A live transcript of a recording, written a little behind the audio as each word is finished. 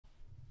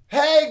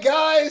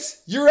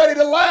audience, you ready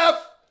to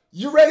laugh?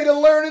 You ready to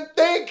learn and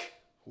think?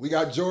 We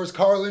got George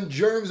Carlin,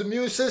 Germs,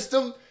 immune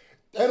system,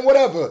 and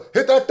whatever.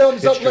 Hit that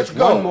thumbs up, let's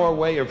go. One more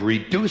way of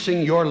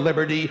reducing your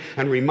liberty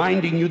and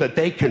reminding you that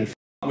they can f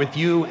with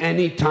you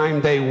anytime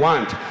they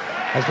want,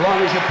 as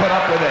long as you put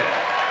up with it.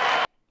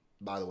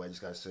 By the way, I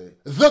just gotta say,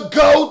 the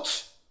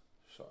GOAT!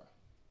 Sorry.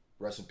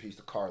 Rest in peace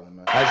to Carlin,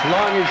 man. As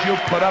long as you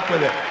put up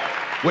with it.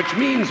 Which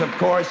means, of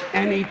course,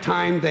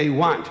 anytime they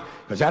want.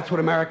 Because that's what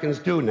Americans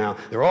do now.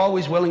 They're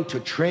always willing to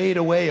trade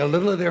away a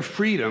little of their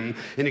freedom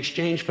in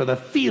exchange for the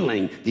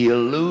feeling, the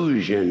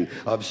illusion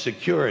of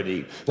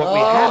security. What we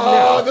have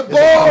now is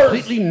a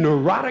completely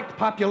neurotic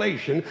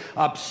population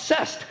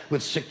obsessed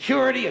with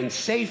security and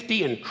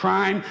safety and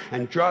crime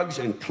and drugs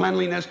and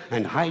cleanliness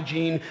and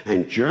hygiene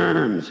and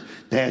germs.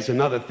 There's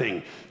another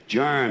thing.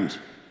 Germs.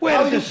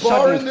 Where did this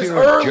sudden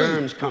fear of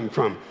germs come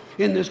from?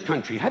 In this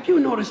country. Have you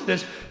noticed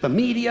this? The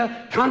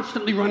media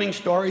constantly running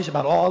stories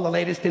about all the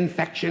latest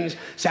infections,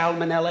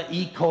 salmonella,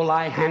 E.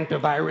 coli,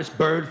 hantavirus,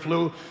 bird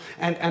flu,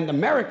 and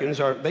Americans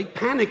they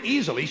panic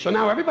easily, so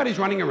now everybody's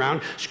running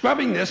around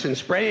scrubbing this and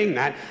spraying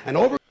that and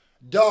over.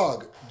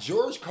 Dog,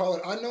 George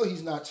Carlin, I know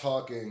he's not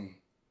talking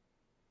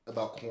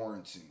about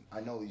quarantine. I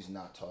know he's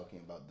not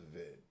talking about the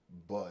vid,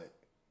 but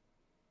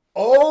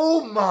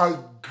oh my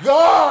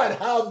God,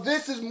 how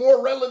this is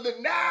more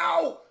relevant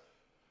now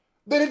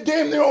than it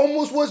damn near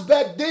almost was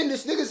back then.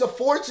 This nigga's a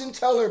fortune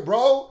teller,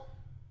 bro.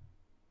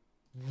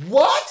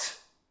 What?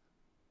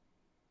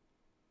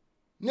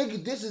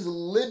 Nigga, this is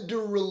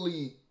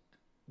literally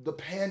the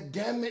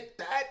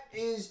pandemic.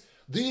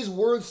 These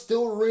words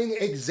still ring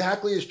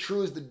exactly as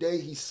true as the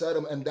day he said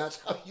them, and that's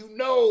how you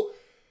know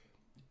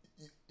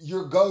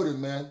you're goated,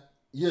 man.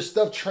 Your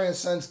stuff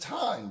transcends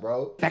time,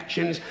 bro.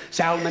 Infections,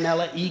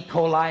 salmonella, E.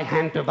 coli,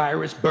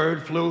 hantavirus,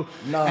 bird flu,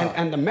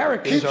 and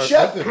Americans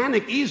they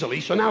panic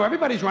easily, so now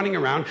everybody's running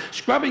around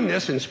scrubbing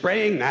this and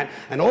spraying that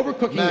and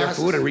overcooking their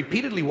food and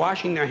repeatedly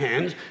washing their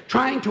hands,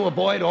 trying to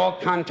avoid all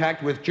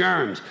contact with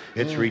germs.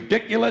 It's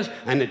ridiculous,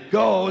 and it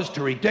goes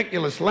to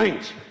ridiculous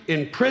lengths.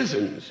 In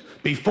prisons,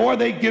 before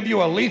they give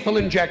you a lethal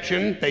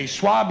injection, they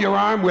swab your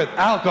arm with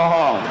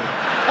alcohol.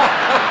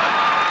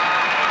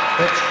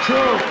 It's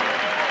true.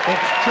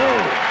 It's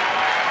true.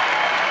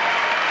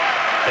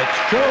 It's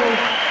true.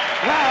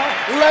 Well,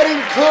 let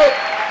him cook.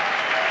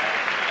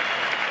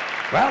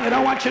 Well, they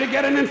don't want you to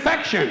get an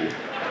infection.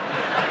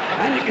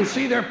 And you can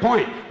see their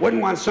point. Wouldn't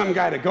want some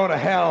guy to go to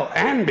hell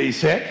and be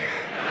sick.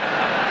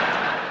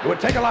 It would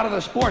take a lot of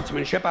the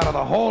sportsmanship out of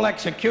the whole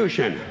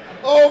execution.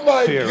 Oh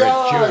my God. Fear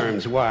of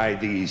germs. Why,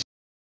 these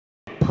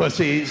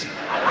pussies.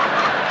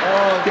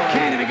 You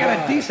can't even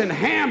get a decent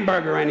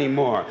hamburger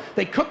anymore.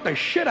 They cook the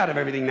shit out of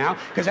everything now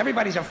because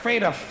everybody's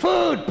afraid of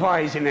food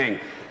poisoning.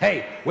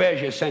 Hey, where's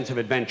your sense of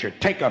adventure?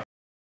 Take a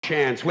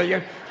chance, will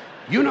you?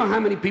 You know how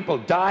many people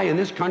die in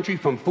this country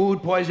from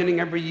food poisoning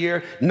every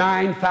year?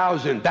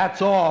 9,000.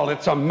 That's all.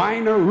 It's a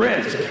minor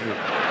risk.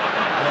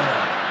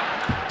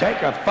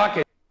 Take a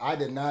fucking... I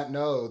did not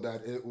know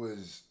that it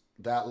was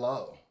that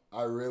low.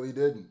 I really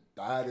didn't.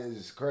 That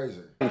is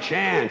crazy.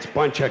 Chance,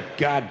 bunch of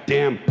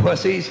goddamn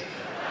pussies.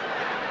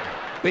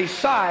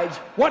 Besides,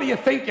 what do you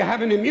think you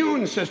have an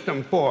immune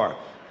system for?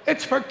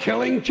 It's for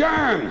killing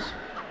germs.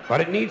 But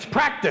it needs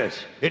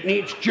practice. It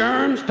needs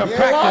germs to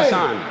practice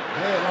on.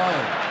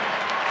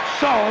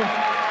 So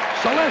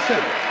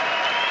listen.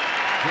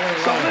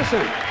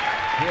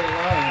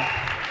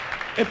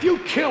 If you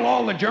kill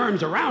all the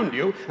germs around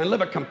you and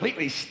live a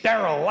completely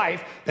sterile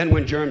life, then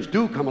when germs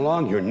do come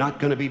along, you're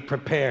not going to be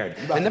prepared.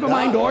 And never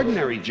mind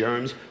ordinary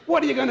germs.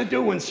 What are you going to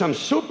do when some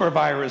super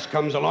virus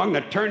comes along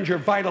that turns your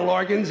vital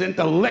organs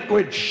into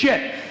liquid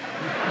shit?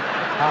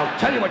 I'll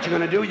tell you what you're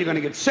going to do. You're going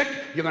to get sick,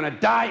 you're going to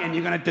die, and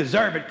you're going to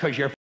deserve it because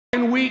you're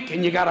fucking weak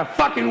and you got a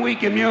fucking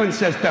weak immune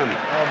system. Oh my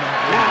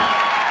God. Now,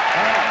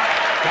 all right,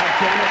 God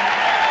damn it.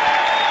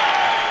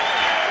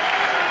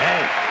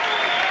 Hey.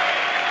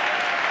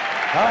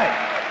 All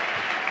right.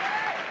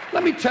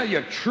 Let me tell you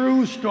a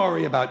true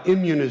story about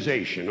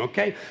immunization,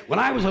 okay? When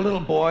I was a little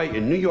boy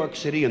in New York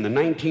City in the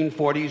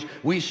 1940s,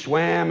 we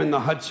swam in the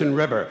Hudson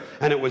River,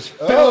 and it was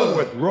filled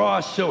with raw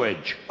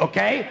sewage,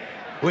 okay?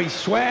 We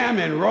swam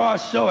in raw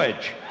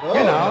sewage, you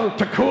know,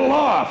 to cool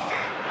off.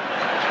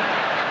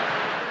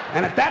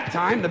 And at that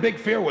time, the big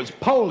fear was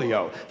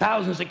polio.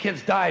 Thousands of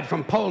kids died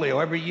from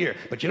polio every year.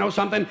 But you know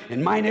something?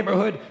 In my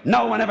neighborhood,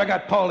 no one ever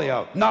got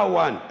polio. No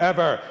one,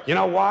 ever. You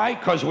know why?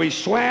 Because we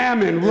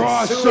swam in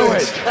raw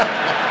sewage.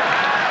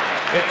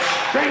 It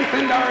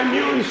strengthened our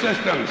immune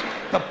systems.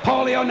 The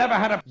polio never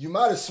had a... You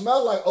might have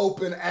smelled like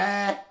open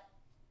air,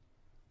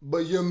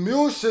 but your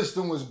immune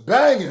system was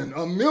banging.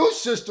 Immune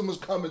system was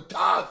coming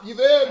tough. You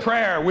there?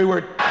 Prayer.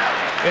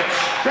 It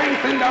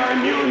strengthened our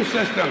immune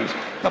systems.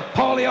 The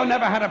polio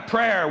never had a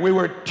prayer. We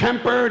were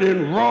tempered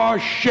in raw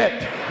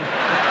shit.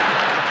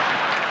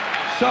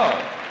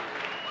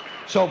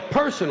 So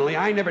personally,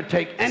 I never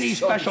take any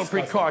special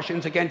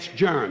precautions against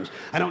germs.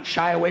 I don't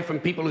shy away from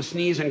people who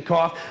sneeze and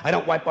cough. I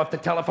don't wipe off the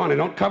telephone. I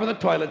don't cover the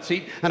toilet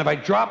seat. And if I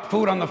drop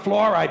food on the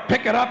floor, I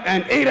pick it up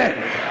and eat it.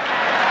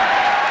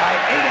 I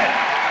eat it.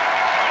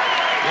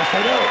 You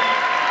I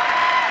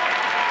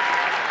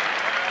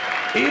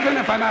do. Even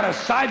if I'm at a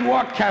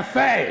sidewalk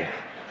cafe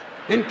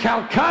in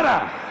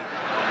Calcutta,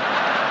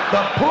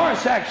 the poor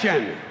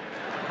section,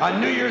 on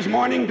New Year's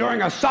morning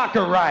during a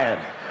soccer riot.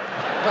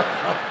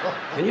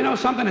 And you know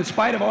something? In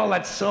spite of all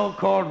that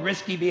so-called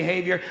risky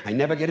behavior, I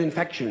never get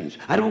infections.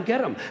 I don't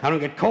get them. I don't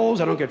get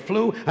colds. I don't get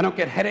flu. I don't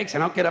get headaches. I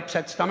don't get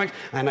upset stomachs.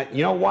 And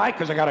you know why?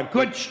 Because I got a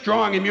good,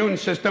 strong immune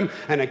system,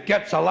 and it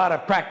gets a lot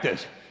of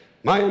practice.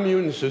 My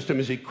immune system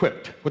is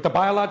equipped with the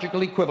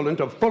biological equivalent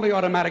of fully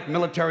automatic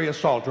military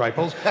assault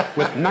rifles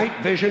with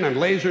night vision and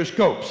laser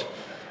scopes.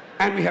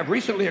 And we have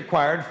recently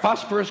acquired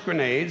phosphorus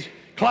grenades,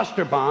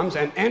 cluster bombs,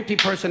 and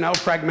anti-personnel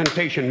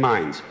fragmentation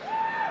mines.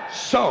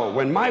 So,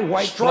 when my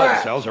white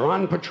blood cells are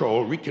on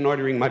patrol,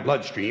 reconnoitering my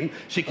bloodstream,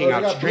 seeking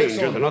out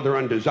strangers and other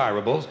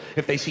undesirables,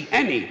 if they see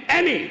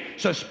any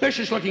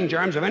suspicious-looking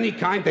germs of any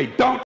kind, they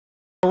don't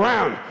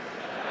around.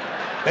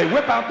 They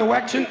whip out the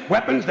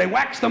weapons, they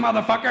wax the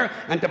motherfucker,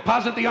 and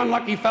deposit the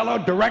unlucky fellow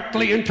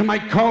directly into my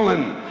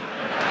colon.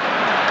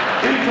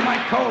 Into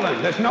my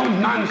colon. There's no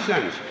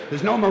nonsense.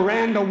 There's no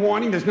Miranda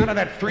warning. There's none of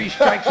that 3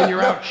 strikes and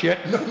you're out shit.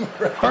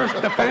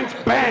 First defense,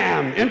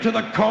 bam, into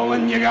the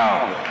colon you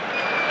go.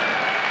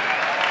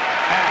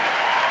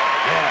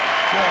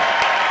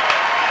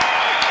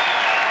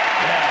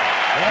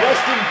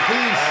 Rest in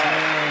peace,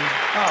 man.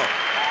 Oh,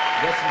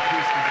 rest in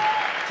peace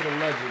to the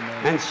legend,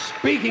 man. And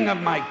speaking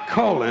of my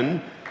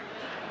colon,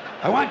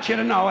 I want you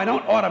to know I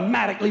don't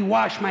automatically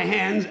wash my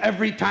hands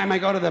every time I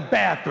go to the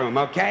bathroom,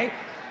 okay?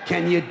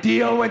 Can you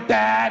deal with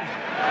that?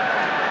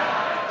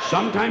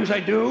 Sometimes I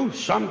do,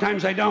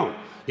 sometimes I don't.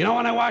 You know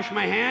when I wash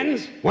my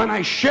hands? When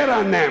I shit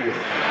on them.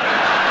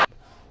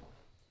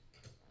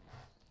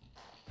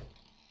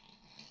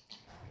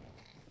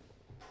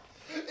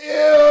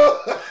 Ew!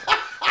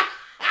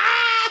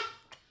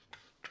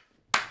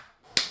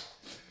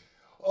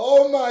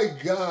 Oh my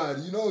God.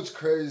 You know what's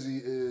crazy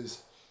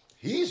is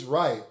he's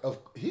right.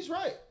 He's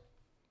right.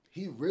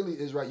 He really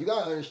is right. You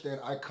gotta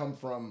understand, I come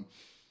from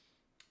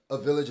a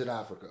village in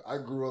Africa. I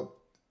grew up,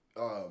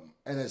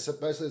 and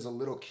especially as a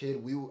little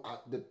kid,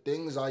 the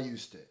things I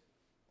used to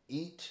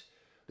eat,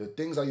 the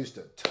things I used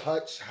to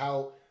touch,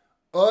 how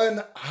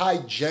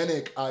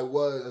unhygienic I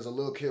was as a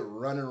little kid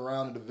running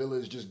around in the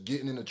village, just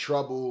getting into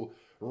trouble,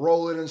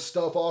 rolling and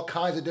stuff, all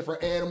kinds of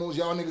different animals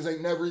y'all niggas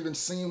ain't never even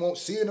seen, won't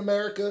see in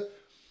America.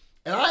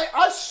 And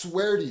I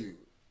swear to you,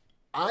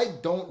 I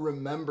don't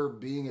remember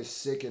being as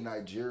sick in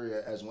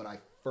Nigeria as when I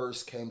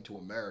first came to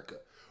America.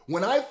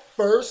 When I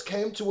first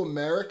came to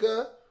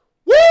America,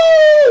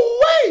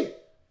 woo-wee!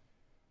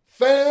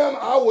 Fam,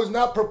 I was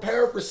not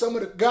prepared for some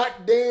of the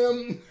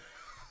goddamn...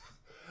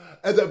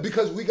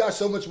 because we got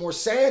so much more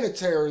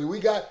sanitary. We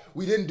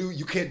didn't do,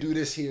 you can't do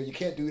this here, you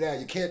can't do that,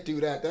 you can't do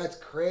that. That's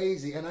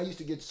crazy. And I used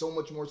to get so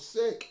much more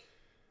sick.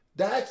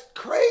 That's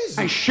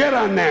crazy. I shit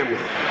on them.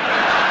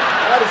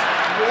 That is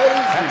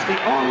crazy. That's the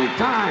only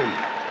time.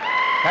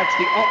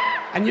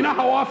 And you know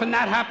how often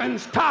that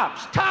happens?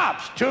 Tops,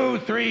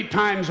 2-3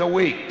 times a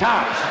week.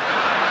 Tops.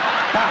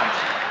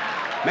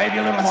 Maybe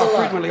a little more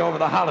frequently over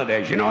the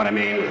holidays, you know what I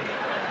mean?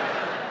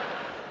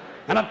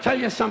 And I'll tell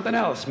you something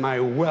else, my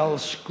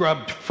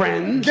well-scrubbed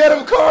friend. Get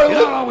him, Carlin! You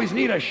don't always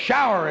need a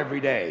shower every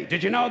day.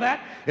 Did you know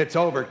that? It's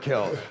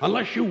overkill.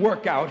 Unless you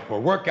work out or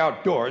work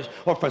outdoors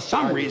or for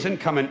some reason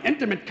come in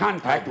intimate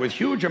contact with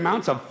huge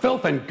amounts of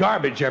filth and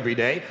garbage every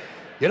day,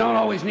 you don't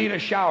always need a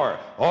shower.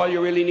 All you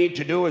really need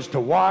to do is to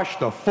wash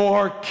the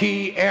 4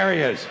 key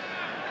areas.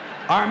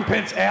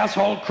 Armpits,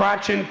 asshole,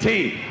 crotch, and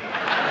teeth.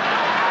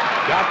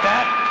 Got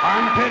that?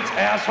 Armpits,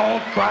 asshole,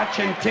 crotch,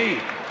 and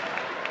teeth.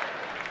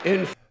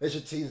 They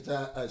should teach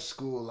that at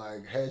school,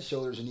 like head,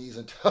 shoulders, knees,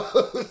 and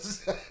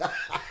toes.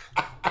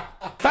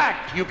 In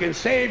fact, you can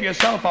save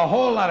yourself a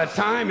whole lot of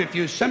time if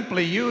you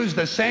simply use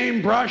the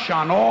same brush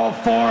on all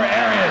 4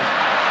 areas.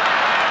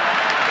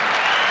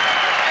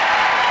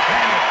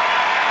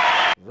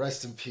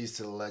 Rest in peace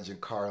to the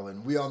legend,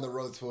 Carlin. We on the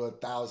road to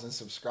 1,000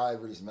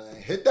 subscribers, man.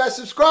 Hit that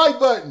subscribe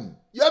button.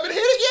 You haven't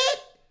hit it